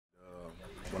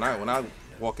when I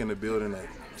walk in the building at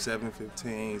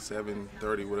 7:15,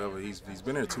 7:30, whatever, he's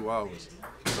been there 2 hours.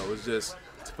 So it's just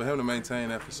for him to maintain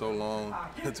that for so long,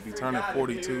 to be turning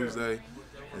 40 Tuesday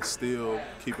and still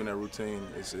keeping that routine,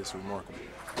 it's remarkable.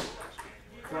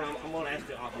 I'm going to ask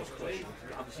the obvious question.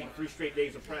 Obviously, 3 straight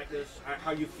days of practice.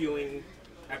 How are you feeling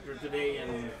after today, and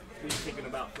what are you thinking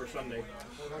about for Sunday?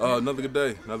 Another good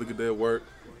day. Another good day of work.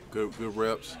 Good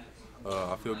reps.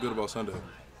 I feel good about Sunday. Is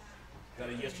that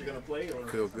a yes you're going to play? Or?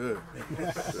 Feel good.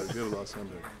 Feel good about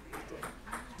Sunday.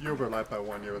 You overlapped by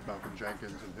 1 year with Malcolm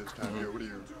Jenkins and his time here. What do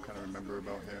you kind of remember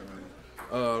about him?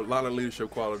 A lot of leadership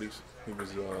qualities. He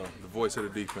was the voice of the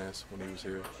defense when he was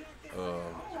here.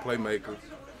 Playmaker.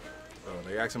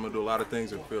 They asked him to do a lot of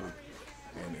things in Philly,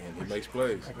 and he makes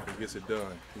plays. He gets it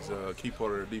done. He's a key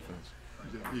part of the defense.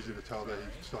 Is it easy to tell that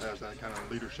he still has that kind of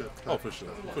leadership? Oh, for sure,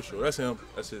 for sure. That's him.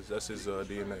 That's his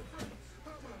DNA.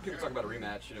 People talk about a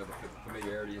rematch. You know, the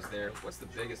familiarity is there. What's the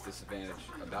biggest disadvantage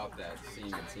about that?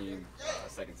 Seeing a team a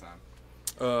second time.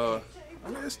 I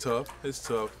mean, it's tough. It's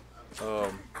tough.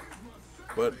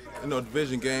 But you know,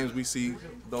 division games, we see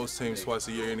those teams twice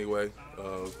a year anyway.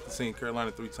 Seen Carolina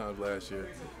 3 times last year.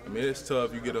 I mean, it's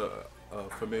tough. You get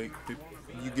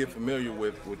familiar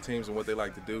with teams and what they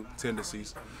like to do,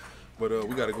 tendencies. But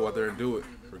we got to go out there and do it,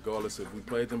 regardless if we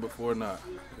played them before or not.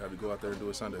 We got to go out there and do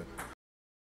it Sunday.